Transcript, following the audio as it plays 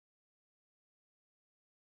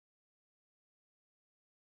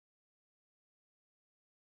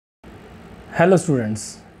Hello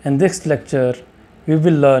students, in this lecture we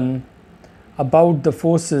will learn about the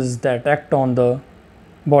forces that act on the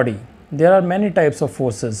body. There are many types of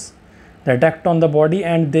forces that act on the body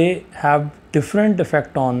and they have different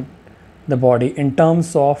effect on the body in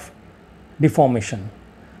terms of deformation.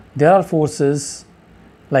 There are forces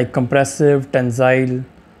like compressive, tensile.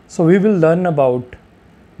 So we will learn about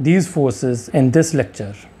these forces in this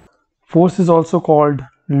lecture. Force is also called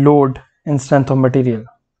load in strength of material.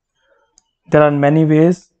 There are many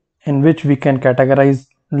ways in which we can categorize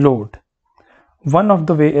load. One of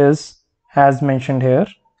the way is, as mentioned here,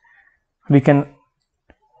 we can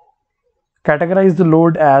categorize the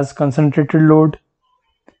load as concentrated load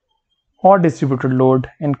or distributed load.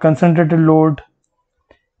 In concentrated load,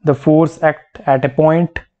 the force acts at a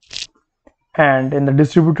point, and in the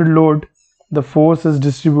distributed load, the force is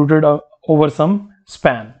distributed over some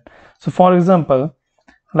span. So for example,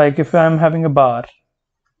 like if I am having a bar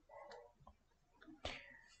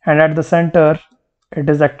and at the center it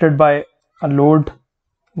is acted by a load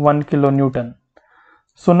 1 kilonewton.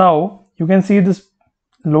 So now you can see this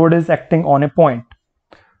load is acting on a point.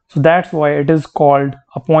 So that's why it is called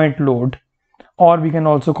a point load, or we can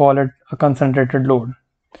also call it a concentrated load.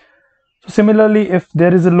 So similarly, if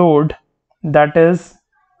there is a load that is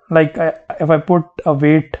like if I put a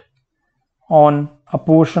weight on a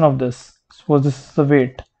portion of this, suppose this is the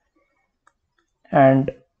weight and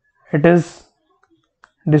it is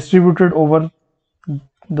distributed over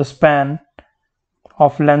the span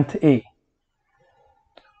of length A.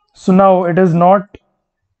 So now it is not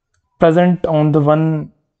present on the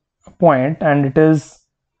one point and it is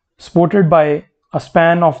supported by a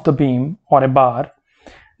span of the beam or a bar.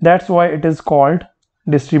 That's why it is called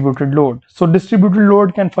distributed load. So distributed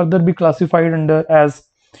load can further be classified under as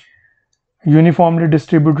uniformly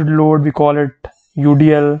distributed load. We call it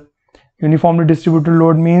UDL. Uniformly distributed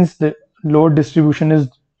load means the load distribution is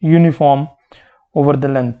uniform over the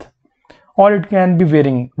length, or it can be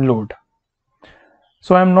varying load.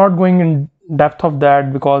 So I'm not going in depth of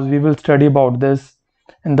that because we will study about this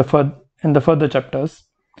in the further chapters.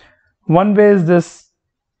 One way is this,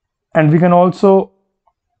 and we can also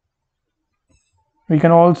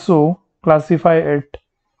classify it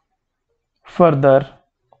further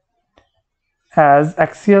as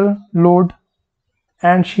axial load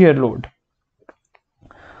and shear load.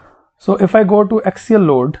 So if I go to axial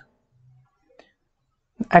load,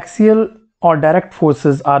 axial or direct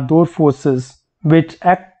forces are those forces which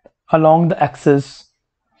act along the axis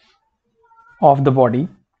of the body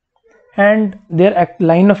and their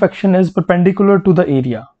line of action is perpendicular to the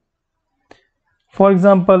area. For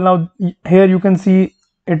example, now here you can see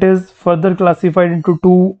it is further classified into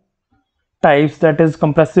two types, that is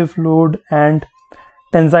compressive load and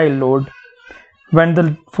tensile load. When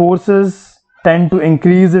the forces tend to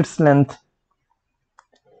increase its length,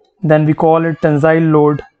 then we call it tensile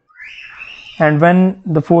load, and when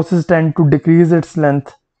the forces tend to decrease its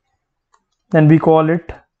length, then we call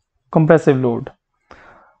it compressive load.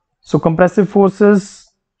 So compressive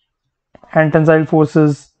forces and tensile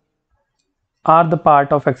forces are the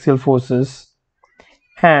part of axial forces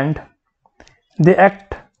and they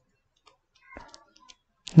act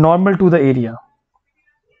normal to the area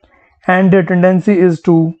and their tendency is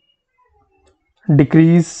to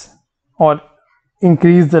decrease or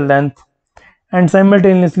increase the length, and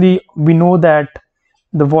simultaneously we know that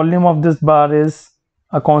the volume of this bar is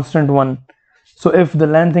a constant one. So if the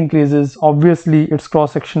length increases, obviously its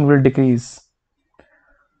cross section will decrease.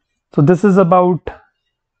 So this is about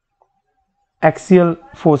axial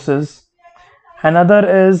forces.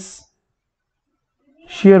 Another is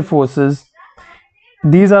shear forces.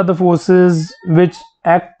 These are the forces which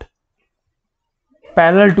act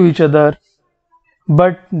parallel to each other,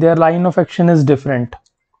 but their line of action is different.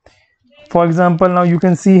 For example, now you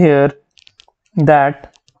can see here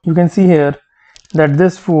that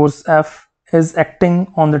this force F is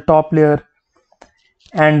acting on the top layer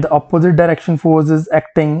and the opposite direction force is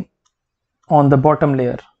acting on the bottom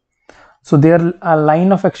layer. So their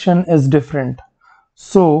line of action is different.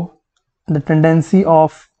 So the tendency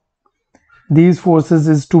of these forces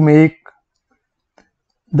is to make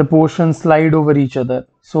the portions slide over each other.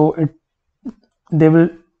 So they will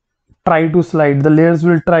try to slide, the layers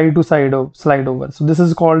will try to slide over. So this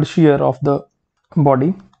is called shear of the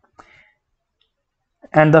body,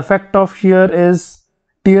 and the effect of shear is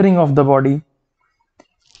tearing of the body.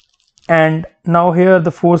 And now here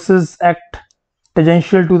the forces act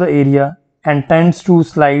tangential to the area and tends to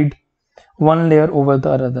slide one layer over the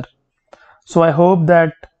other. So I hope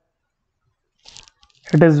that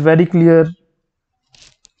it is very clear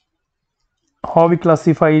how we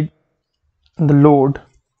classify the load.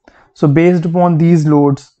 So based upon these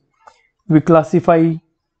loads, we classify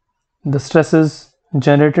the stresses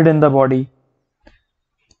generated in the body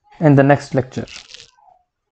in the next lecture.